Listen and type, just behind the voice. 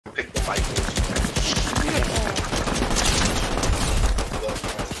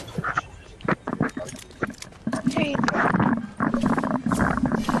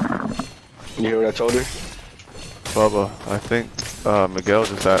You hear what I told her? Bubba, I think Miguel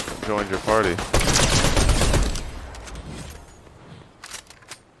just joined your party.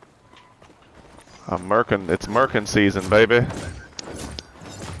 It's Merkin season, baby.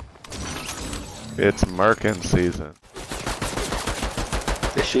 It's Merkin season.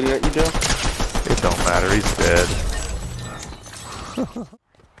 They're shooting at you, Joe? It don't matter, he's dead.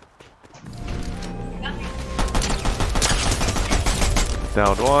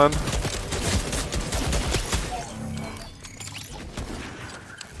 Downed one.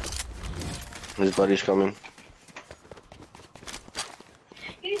 His buddy's coming.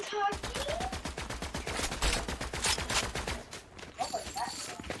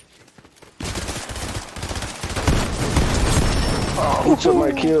 Oh, who took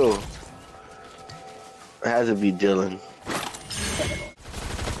my kill? It has to be Dylan.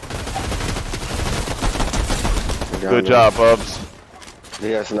 Good job, Bubs.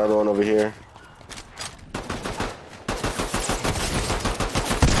 There's another one over here.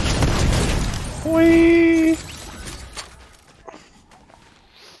 Whee!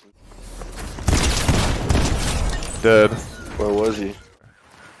 Dead. Where was he?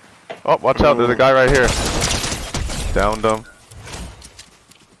 Oh, watch out, there's a guy right here. Downed him.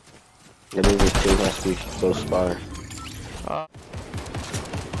 I didn't just kill last week, so spy.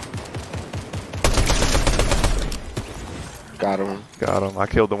 Got him. Got him. I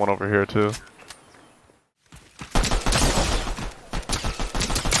killed the one over here too.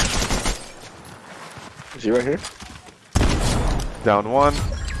 Is he right here? Down one.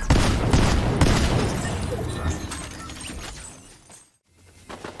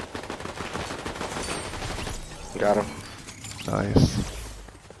 Got him. Nice.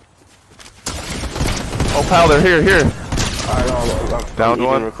 Oh, pal, they're here. Alright, down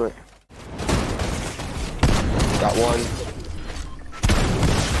one. Real quick. Got one.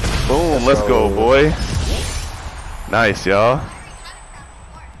 Boom, let's go, boy. Nice, y'all.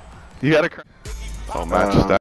 You gotta. Oh, match stat.